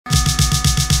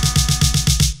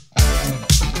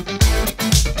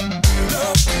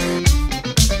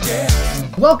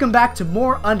Welcome back to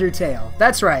more Undertale.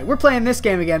 That's right, we're playing this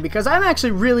game again because I'm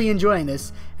actually really enjoying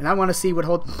this, and I want to see what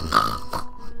holds.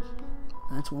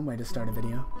 That's one way to start a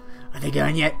video. Are they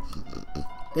gone yet?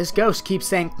 This ghost keeps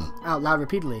saying out loud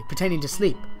repeatedly, pretending to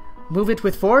sleep. Move it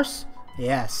with force?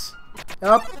 Yes.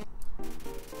 Up.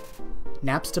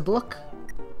 Naps to book?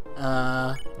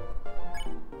 That's...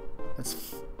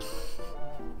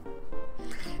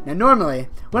 Now normally,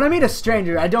 when I meet a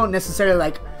stranger, I don't necessarily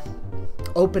like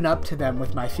open up to them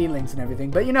with my feelings and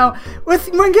everything, but you know,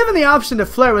 when given the option to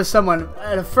flirt with someone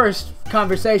at a first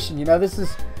conversation, you know, this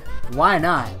is, why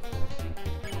not?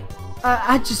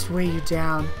 I just weigh you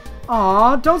down.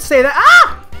 Aw, don't say that.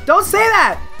 Ah! Don't say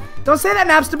that! Don't say that,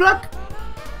 Napstablook!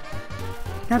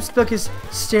 Napstablook is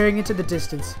staring into the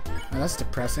distance. Oh, that's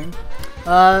depressing.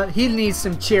 He needs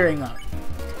some cheering up.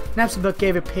 Napstablook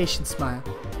gave a patient smile.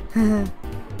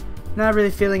 Not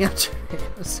really feeling up to it.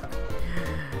 I'm sorry.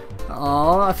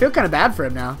 Aw, I feel kind of bad for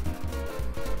him now.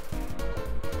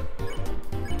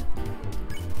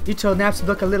 You told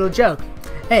Napstablook a little joke.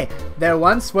 Hey, there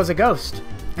once was a ghost,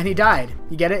 and he died.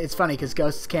 You get it? It's funny because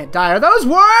ghosts can't die. Are those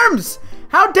worms?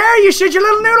 How dare you shoot your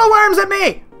little noodle worms at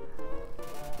me?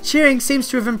 Cheering seems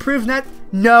to have improved that.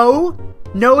 No,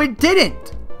 it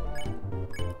didn't.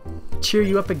 Cheer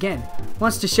you up again.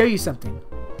 Wants to show you something.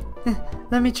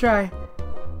 Let me try.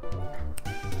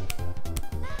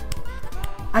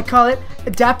 I call it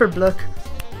a dapper blook.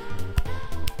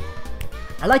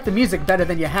 I like the music better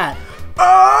than your hat.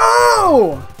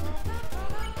 Oh!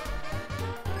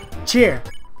 Cheer.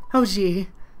 Oh gee.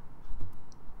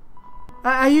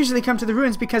 I usually come to the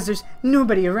ruins because there's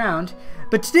nobody around,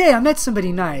 but today I met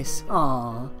somebody nice.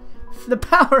 Aw. The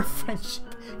power of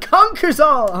friendship conquers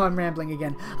all. Oh, I'm rambling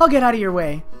again. I'll get out of your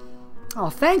way. Oh,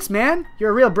 thanks, man.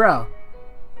 You're a real bro.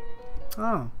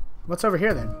 Oh, what's over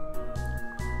here then?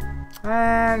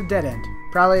 Dead end.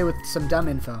 Probably with some dumb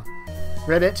info.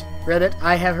 Ribbit,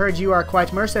 I have heard you are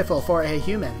quite merciful for a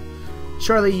human.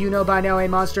 Surely you know by now a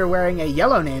monster wearing a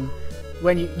yellow name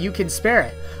when you can spare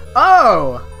it.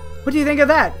 Oh! What do you think of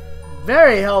that?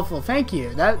 Very helpful, thank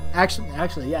you. That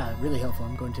actually, yeah, really helpful.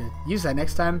 I'm going to use that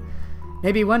next time.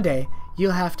 Maybe one day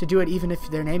you'll have to do it even if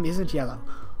their name isn't yellow.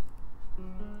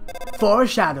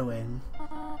 Foreshadowing.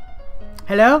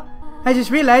 Hello? I just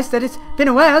realized that it's been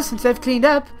a while since I've cleaned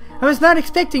up. I was not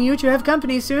expecting you to have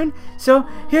company soon, so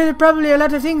here are probably a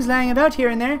lot of things lying about here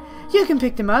and there. You can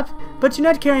pick them up, but do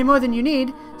not carry more than you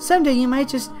need. Someday you might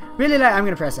just really like... I'm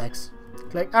gonna press X.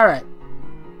 Click. Alright.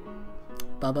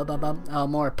 Bum, bum, bum, bum. Oh,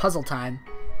 more puzzle time.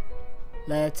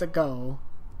 Let's go.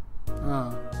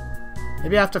 Oh.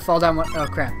 Maybe I have to fall down one... Oh,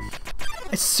 crap.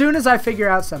 As soon as I figure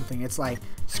out something, it's like,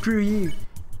 screw you.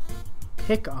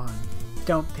 Pick on.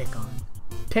 Don't pick on.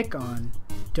 Pick on.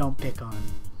 Don't pick on.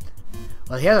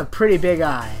 Well, he has a pretty big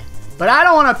eye. But I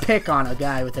don't want to pick on a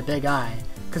guy with a big eye.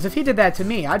 Because if he did that to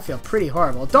me, I'd feel pretty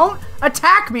horrible. Don't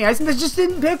attack me! I just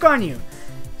didn't pick on you.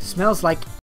 Smells like...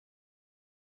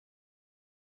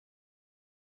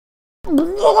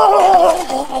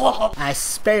 I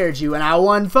spared you and I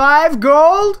won 5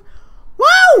 gold!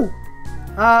 Woo!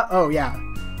 Oh yeah.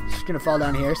 Just gonna fall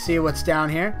down here, see what's down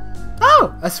here.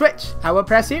 Oh! A switch. I will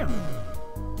press you.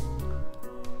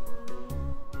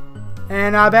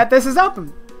 And I bet this is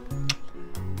open.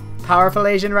 Powerful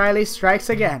Asian Riley strikes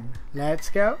again. Let's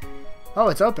go. Oh,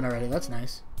 it's open already. That's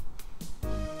nice.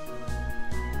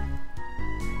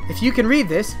 If you can read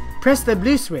this, press the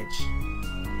blue switch.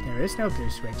 There is no blue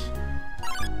switch.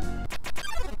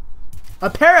 A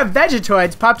pair of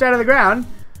Vegetoids popped out of the ground.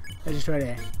 Vegetoid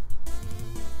A.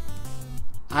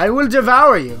 I will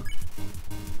devour you.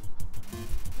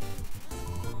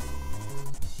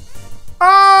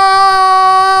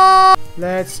 Oh!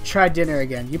 Let's try dinner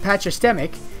again. You pat your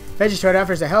stomach. Vegetoid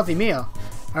offers a healthy meal.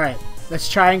 Alright, let's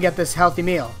try and get this healthy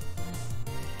meal.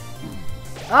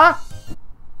 Ah!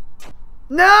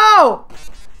 No!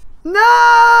 No!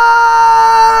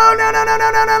 No, no, no,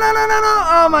 no, no, no, no, no, no, no!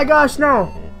 Oh my gosh,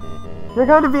 no! You're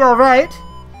going to be alright.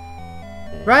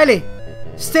 Riley,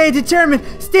 stay determined.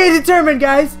 Stay determined,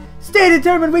 guys. Stay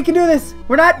determined. We can do this.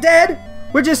 We're not dead.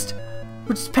 We're just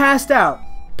passed out.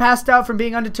 Passed out from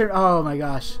being undetermined. Oh my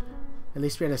gosh. At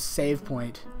least we had a save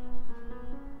point.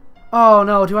 Oh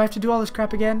no, do I have to do all this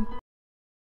crap again?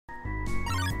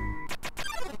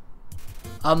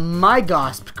 A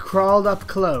Mygosp crawled up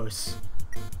close.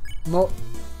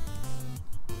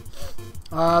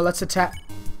 Let's attack.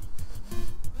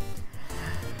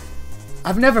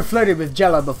 I've never flirted with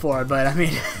JELLO before, but I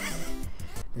mean,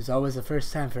 there's always a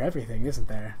first time for everything, isn't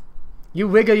there? You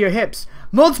wiggle your hips.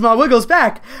 Moldsma wiggles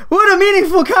back. What a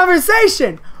meaningful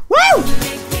conversation! Woo!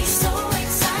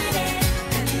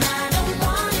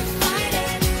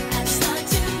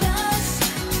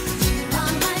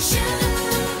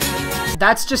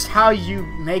 That's just how you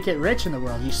make it rich in the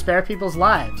world. You spare people's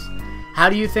lives. How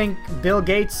do you think Bill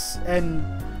Gates and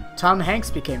Tom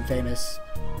Hanks became famous?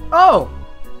 Oh!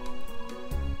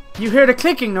 You heard a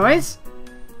clicking noise?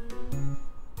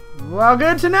 Well,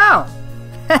 good to know.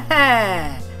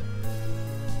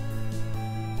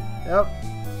 Oh,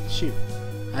 shoot.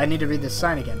 I need to read this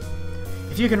sign again.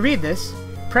 If you can read this,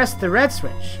 press the red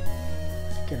switch.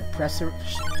 Gonna press the...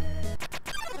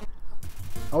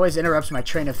 Always interrupts my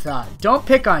train of thought. Don't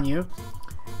pick on you.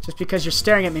 Just because you're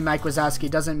staring at me, Mike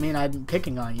Wazowski, doesn't mean I'm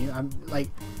picking on you. I'm like...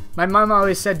 My mom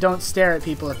always said don't stare at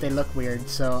people if they look weird,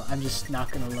 so I'm just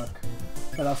not gonna look.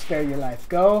 But I'll spare your life.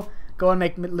 Go and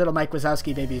make little Mike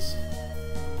Wazowski babies.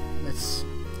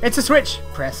 It's a switch.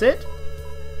 Press it.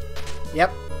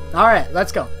 Yep. Alright,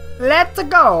 let's go. Let's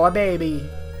go, baby.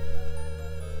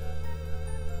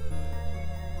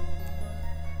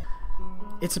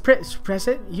 It's a press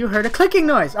it. You heard a clicking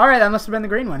noise. Alright, that must have been the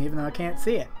green one, even though I can't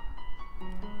see it.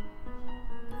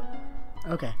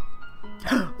 Okay.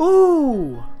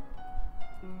 Ooh!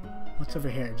 What's over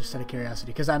here? Just out of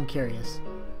curiosity, because I'm curious.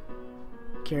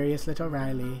 Curious little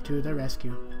Riley to the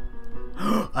rescue.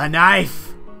 A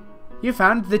knife! You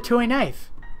found the toy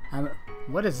knife.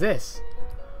 What is this?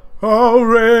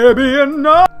 Arabian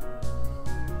knife!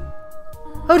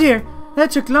 Oh dear, that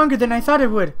took longer than I thought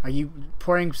it would. Are you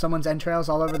pouring someone's entrails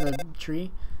all over the tree?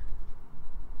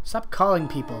 Stop calling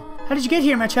people. How did you get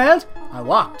here, my child? I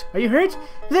walked. Are you hurt?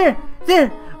 There!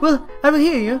 Well, I will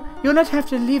heal you. You'll not have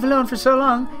to leave alone for so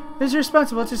long. Who's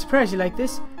responsible to surprise you like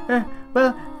this?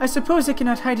 Well, I suppose I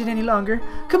cannot hide it any longer.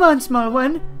 Come on, small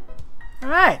one.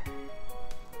 Alright.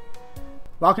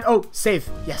 Walking. Oh, save.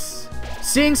 Yes.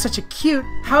 Seeing such a cute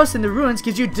house in the ruins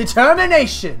gives you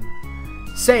determination.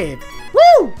 Save.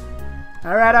 Woo!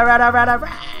 Alright.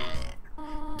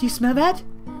 Do you smell that?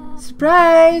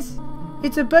 Surprise!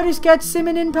 It's a butterscotch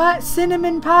cinnamon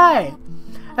pie.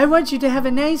 I want you to have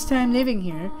a nice time living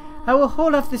here. I will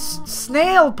hold off this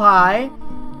snail pie.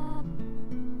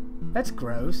 That's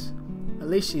gross. At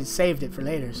least she saved it for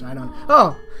later, so I don't...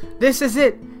 Oh! This is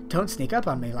it! Don't sneak up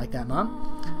on me like that, Mom.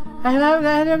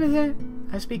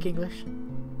 I speak English.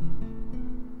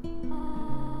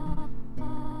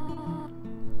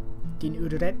 Din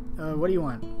Uduret? What do you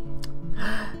want?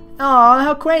 Oh,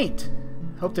 how quaint!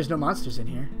 Hope there's no monsters in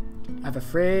here. I have a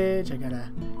fridge, I got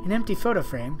an empty photo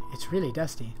frame. It's really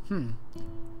dusty. I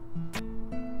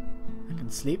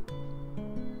can sleep.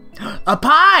 A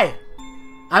pie!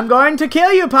 I'm going to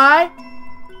kill you, pie!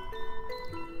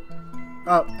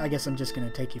 Oh, I guess I'm just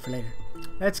gonna take you for later.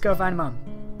 Let's go find Mom.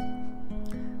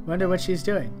 Wonder what she's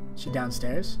doing. She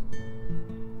downstairs?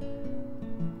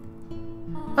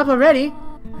 Up already?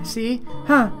 I see.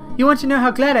 Huh. You want to know how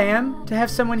glad I am to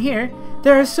have someone here?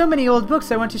 There are so many old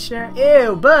books I want to share.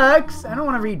 Ew, books! I don't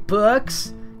want to read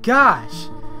books. Gosh.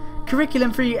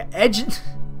 Curriculum for you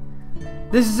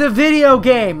This is a video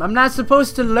game. I'm not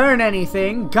supposed to learn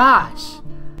anything. Gosh.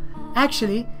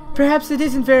 Actually, perhaps it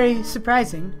isn't very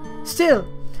surprising. Still,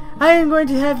 I am going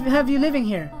to have you living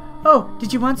here. Oh,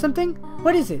 did you want something?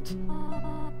 What is it?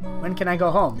 When can I go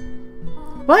home?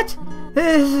 What?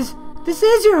 This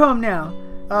is your home now.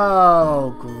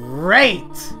 Oh,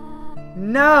 great.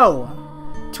 No.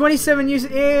 27 years.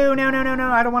 Ew, no.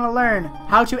 I don't want to learn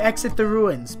how to exit the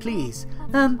ruins, please.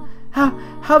 How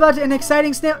about an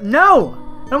exciting snail? No!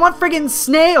 I don't want friggin'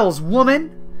 snails, woman.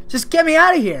 Just get me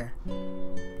out of here.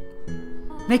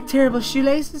 Make terrible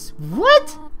shoelaces?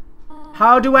 What?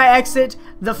 How do I exit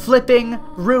the flipping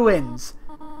ruins?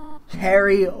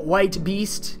 Hairy white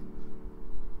beast.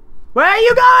 Where are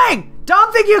you going?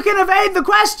 Don't think you can evade the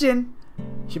question.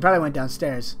 She probably went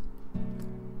downstairs.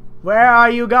 Where are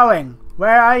you going?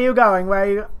 Where are you going? Where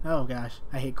are you? Oh gosh,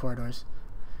 I hate corridors.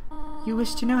 You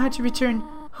wish to know how to return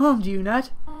home, do you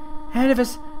not? Ahead of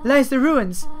us lies the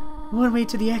ruins. One way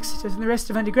to the exit and the rest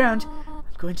of underground. I'm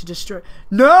going to destroy.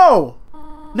 No!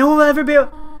 No one will ever be.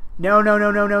 No,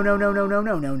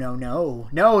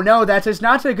 that is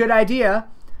not a good idea.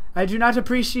 I do not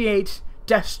appreciate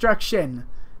destruction.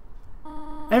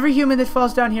 Every human that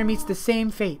falls down here meets the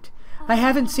same fate. I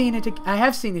have seen it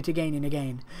again and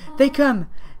again. They come,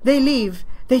 they leave,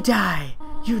 they die.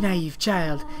 You naive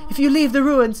child. If you leave the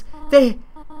ruins,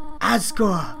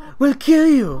 Asgore will kill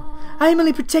you. I am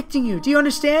only protecting you. Do you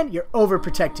understand? You're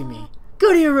overprotecting me.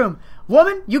 Go to your room.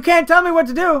 Woman, you can't tell me what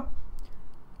to do.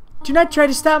 Do not try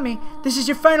to stop me. This is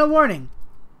your final warning.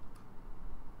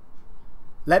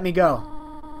 Let me go.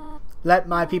 Let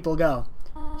my people go.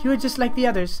 You are just like the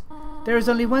others. There is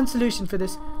only one solution for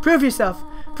this. Prove yourself.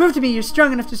 Prove to me you're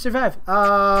strong enough to survive.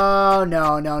 Oh,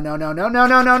 no. I don't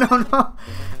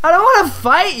want to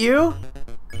fight you.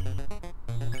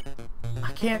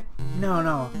 I can't. No,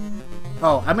 no.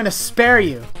 Oh, I'm gonna spare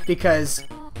you because...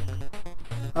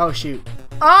 Oh, shoot.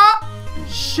 Ah!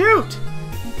 Shoot!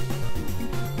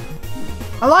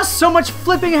 I lost so much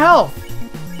flipping health!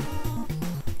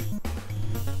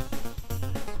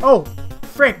 Oh,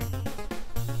 frick.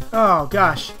 Oh,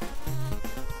 gosh.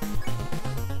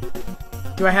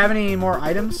 Do I have any more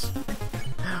items?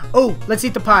 Oh, let's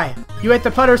eat the pie. You ate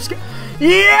the putter...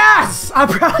 Yes! I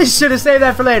probably should have saved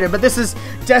that for later, but this is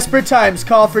desperate times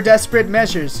call for desperate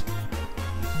measures.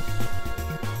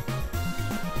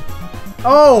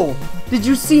 Oh! Did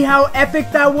you see how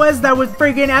epic that was? That was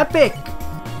friggin' epic!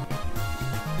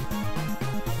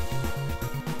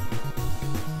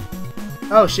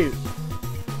 Oh, shoot.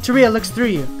 Taria looks through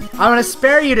you. I'm gonna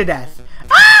spare you to death.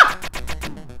 Ah!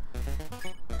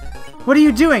 What are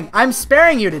you doing? I'm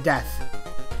sparing you to death.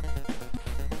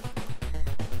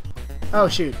 Oh,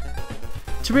 shoot.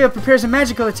 Taria prepares a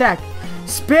magical attack.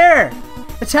 Spare!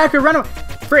 Attacker, run away!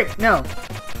 Frick, no.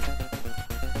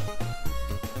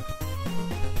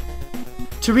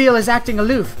 Taria is acting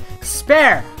aloof.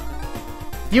 Spare!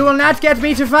 You will not get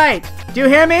me to fight! Do you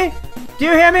hear me? Do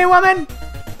you hear me, woman?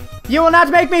 You will not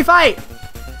make me fight!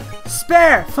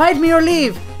 Spare! Fight me or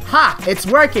leave! Ha! It's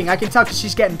working! I can tell because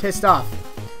she's getting pissed off.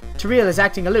 Taria is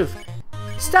acting aloof.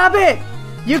 Stop it!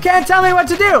 You can't tell me what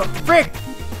to do! Frick!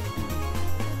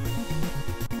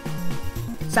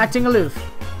 It's acting aloof.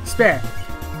 Spare.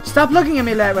 Stop looking at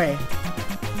me that way.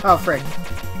 Oh, frick.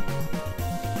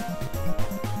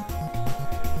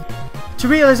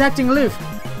 Taria is acting aloof.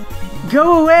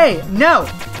 Go away! No!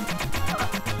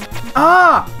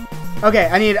 Ah! Okay,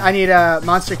 I need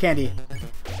monster candy.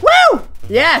 Woo!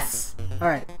 Yes!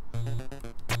 Alright.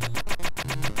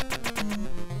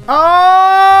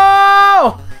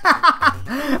 Oh!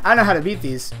 I know how to beat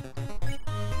these.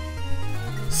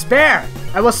 Spare!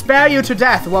 I will spare you to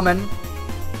death, woman.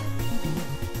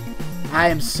 I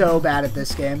am so bad at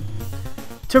this game.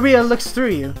 Taria looks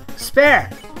through you. Spare!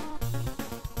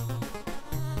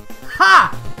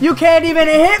 Ha! You can't even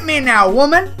hit me now,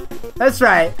 woman! That's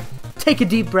right. Take a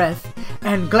deep breath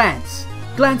and glance.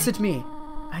 Glance at me.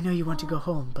 I know you want to go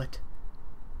home, but...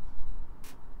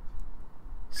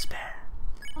 Spare.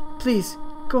 Please,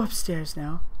 go upstairs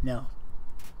now. No.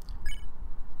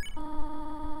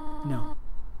 No.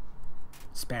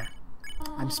 Spare.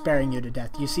 I'm sparing you to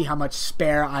death. You see how much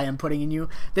spare I am putting in you?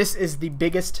 This is the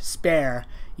biggest spare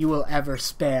you will ever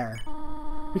spare.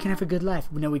 We can have a good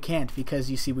life. No, we can't,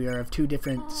 because you see we are of two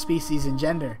different species and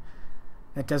gender.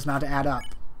 That does not add up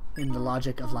in the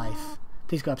logic of life.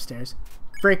 Please go upstairs.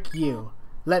 Frick you.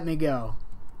 Let me go.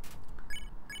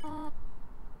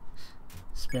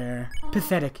 Spare.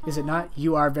 Pathetic, is it not?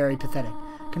 You are very pathetic.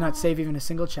 Cannot save even a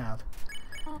single child.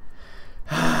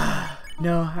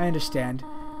 No, I understand.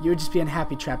 You would just be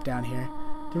unhappy trapped down here.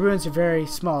 The ruins are very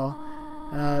small.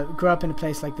 Grow up in a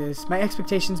place like this. My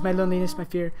expectations, my loneliness, my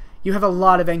fear. You have a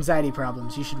lot of anxiety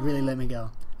problems. You should really let me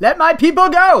go. Let my people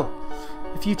go!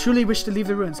 If you truly wish to leave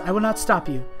the ruins, I will not stop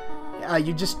you.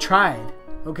 You just tried,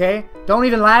 okay? Don't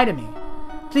even lie to me.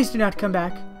 Please do not come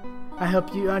back. I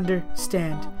hope you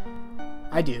understand.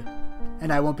 I do.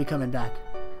 And I won't be coming back.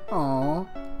 Aww.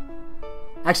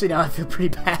 Actually, now I feel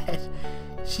pretty bad.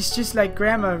 She's just like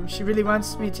Grandma. She really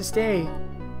wants me to stay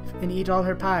and eat all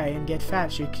her pie and get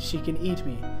fat so she can eat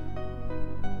me.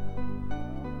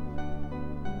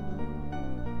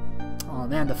 Oh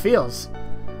man, the feels.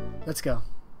 Let's go.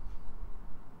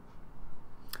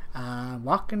 I'm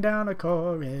walking down a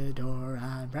corridor,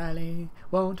 I'm Riley.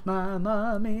 Won't my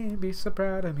mommy be so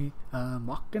proud of me? I'm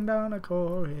walking down a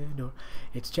corridor,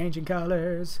 it's changing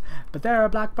colors, but there are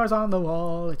black bars on the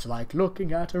wall. It's like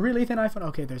looking at a really thin iPhone.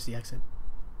 Okay, there's the exit.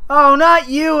 Oh, not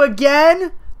you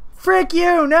again! Frick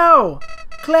you, no!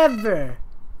 Clever.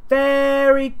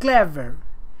 Very clever.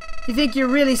 You think you're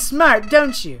really smart,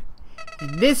 don't you?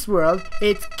 In this world,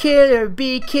 it's kill or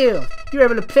be killed. You're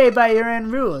able to play by your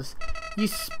own rules. You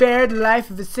spared the life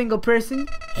of a single person?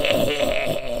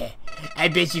 I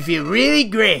bet you feel really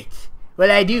great. Well,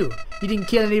 I do. You didn't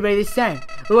kill anybody this time.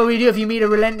 But what will you do if you meet a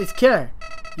relentless killer?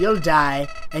 You'll die,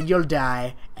 and you'll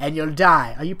die, and you'll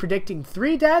die. Are you predicting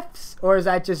 3 deaths? Or is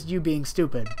that just you being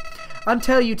stupid?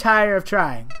 Until you tire of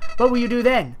trying. What will you do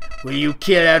then? Will you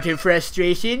kill out your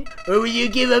frustration? Or will you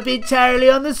give up entirely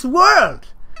on this world?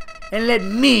 And let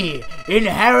me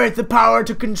inherit the power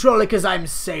to control it, because I'm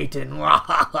Satan.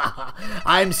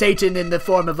 I'm Satan in the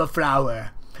form of a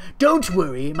flower. Don't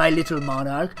worry, my little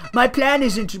monarch. My plan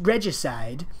isn't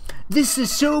regicide. This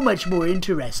is so much more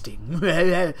interesting.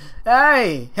 Hey,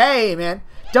 man.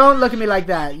 Don't look at me like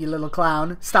that, you little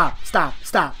clown. Stop.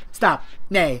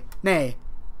 Nay.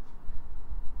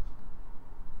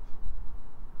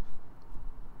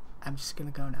 I'm just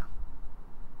gonna go now.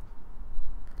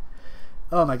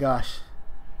 Oh my gosh.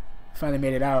 Finally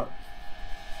made it out.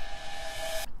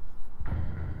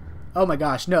 Oh my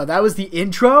gosh, no, that was the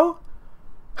intro?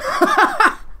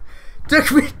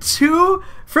 Took me 2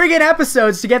 friggin'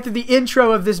 episodes to get through the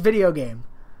intro of this video game.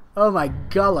 Oh my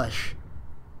gosh.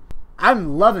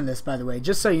 I'm loving this, by the way,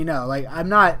 just so you know. Like, I'm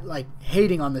not, like,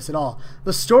 hating on this at all.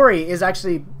 The story is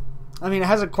actually, I mean, it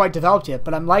hasn't quite developed yet,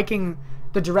 but I'm liking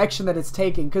the direction that it's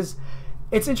taking, because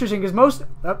it's interesting, because most,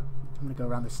 oh, I'm going to go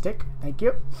around the stick, thank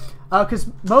you,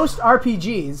 because most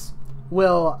RPGs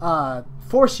will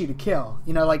force you to kill,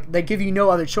 you know, like, they give you no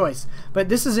other choice, but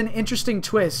this is an interesting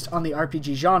twist on the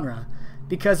RPG genre,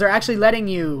 because they're actually letting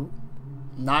you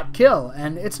not kill,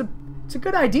 and it's a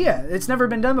good idea. It's never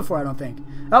been done before, I don't think.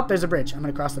 Oh, there's a bridge. I'm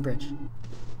going to cross the bridge.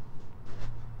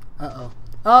 Uh-oh.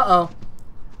 Uh-oh.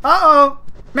 Uh-oh.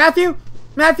 Matthew?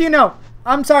 Matthew, no.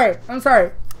 I'm sorry. I'm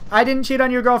sorry. I didn't cheat on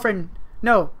your girlfriend.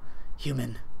 No.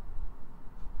 Human.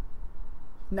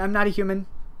 I'm not a human.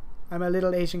 I'm a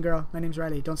little Asian girl. My name's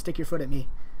Riley. Don't stick your foot at me.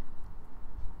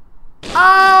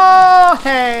 Oh,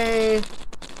 hey.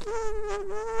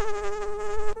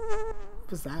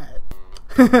 What was that?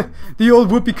 The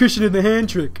old whoopee cushion in the hand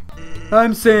trick.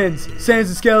 I'm Sans. Sans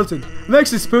the skeleton. I'm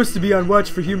actually supposed to be on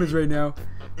watch for humans right now.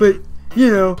 But,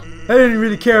 you know, I didn't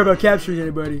really care about capturing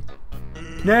anybody.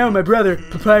 Now my brother,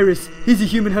 Papyrus, he's a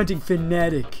human hunting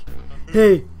fanatic.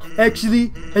 Hey,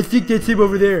 actually, I think that's him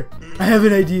over there. I have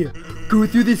an idea. Go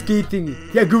through this gate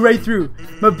thingy. Yeah, go right through.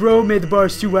 My bro made the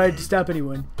bars too wide to stop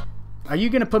anyone. Are you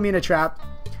gonna put me in a trap?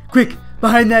 Quick,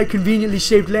 behind that conveniently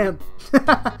shaped lamp.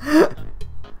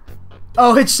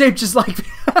 Oh, it's shaped just like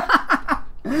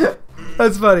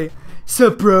That's funny.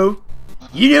 Sup, bro?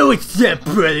 You know what's up,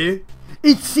 brother?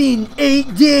 It's been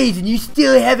 8 days and you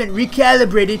still haven't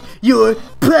recalibrated your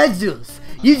puzzles.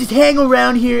 You just hang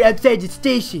around here outside the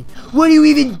station. What are you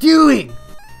even doing?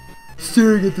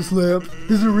 Staring at this lamp.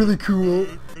 Isn't it really cool?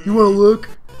 You wanna look?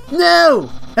 No!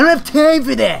 I don't have time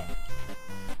for that.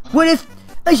 What if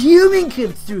a human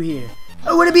comes through here?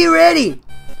 I wanna be ready.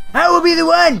 I will be the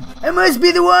one. I must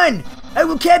be the one. I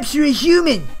will capture a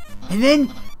human. And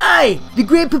then I, the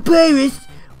Great Papyrus,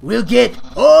 will get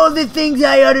all the things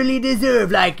I utterly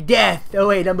deserve, like death. Oh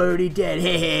wait, I'm already dead.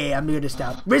 Hey, hey, I'm gonna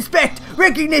stop. Respect,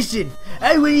 recognition.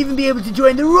 I will even be able to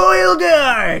join the Royal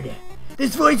Guard.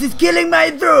 This voice is killing my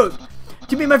throat.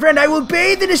 To be my friend, I will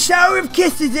bathe in a shower of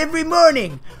kisses every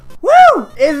morning. Woo!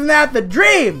 Isn't that the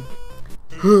dream?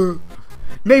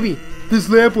 Maybe this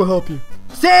lamp will help you.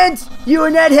 Sans, you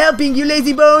are not helping, you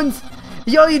lazy bones.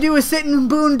 All you do is sit and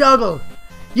boondoggle.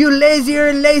 You lazier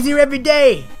and lazier every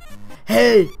day.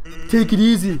 Hey, take it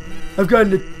easy. I've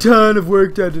gotten a ton of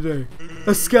work done today.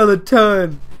 A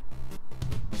skeleton.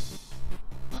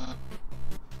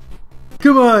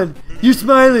 Come on, you're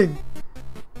smiling.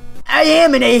 I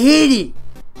am, and I hate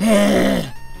it.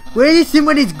 Why does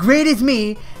someone as great as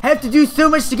me have to do so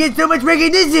much to get so much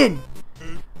recognition?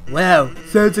 Wow,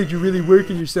 sounds like you're really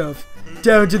working yourself.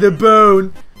 Down to the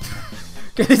bone.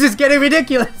 This is getting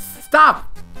ridiculous.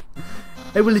 Stop.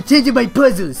 I will attend to my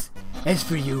puzzles. As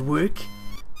for your work,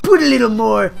 put a little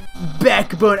more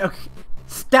backbone. Okay,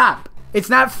 stop. It's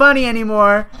not funny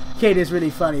anymore. Okay, it is really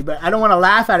funny, but I don't want to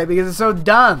laugh at it because it's so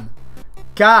dumb.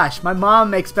 Gosh, my mom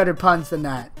makes better puns than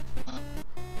that.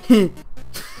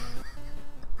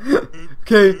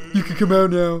 Okay, you can come out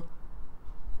now.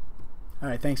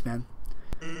 Alright, thanks, man.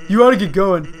 You ought to get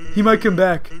going. He might come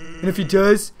back. And if he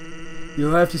does,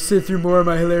 you'll have to sit through more of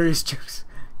my hilarious jokes.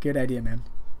 Good idea, man.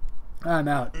 I'm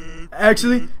out.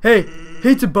 Actually, hey,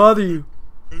 hate to bother you,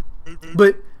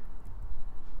 but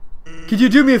could you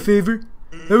do me a favor?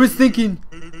 I was thinking,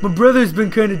 my brother's been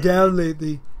kind of down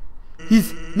lately.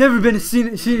 He's never been seen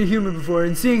a human before,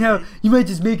 and seeing how you might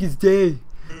just make his day.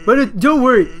 But don't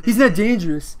worry, he's not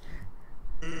dangerous.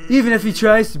 Even if he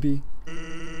tries to be.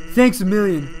 Thanks a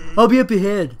million. I'll be up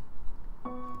ahead.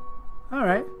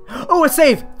 Alright. Oh, a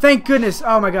save! Thank goodness.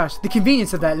 Oh my gosh. The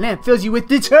convenience of that lamp fills you with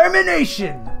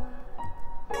determination.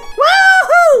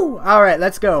 Woohoo! Alright,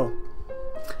 let's go.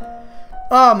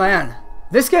 Oh man.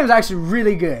 This game is actually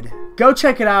really good. Go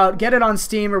check it out. Get it on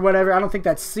Steam or whatever. I don't think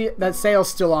that sale's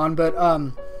still on, but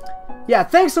yeah,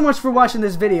 thanks so much for watching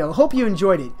this video. Hope you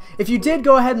enjoyed it. If you did,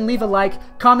 go ahead and leave a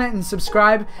like, comment, and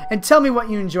subscribe, and tell me what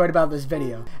you enjoyed about this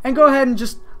video. And go ahead and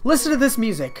just listen to this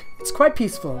music. It's quite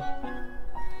peaceful.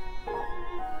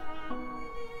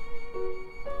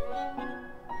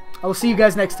 I will see you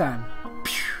guys next time.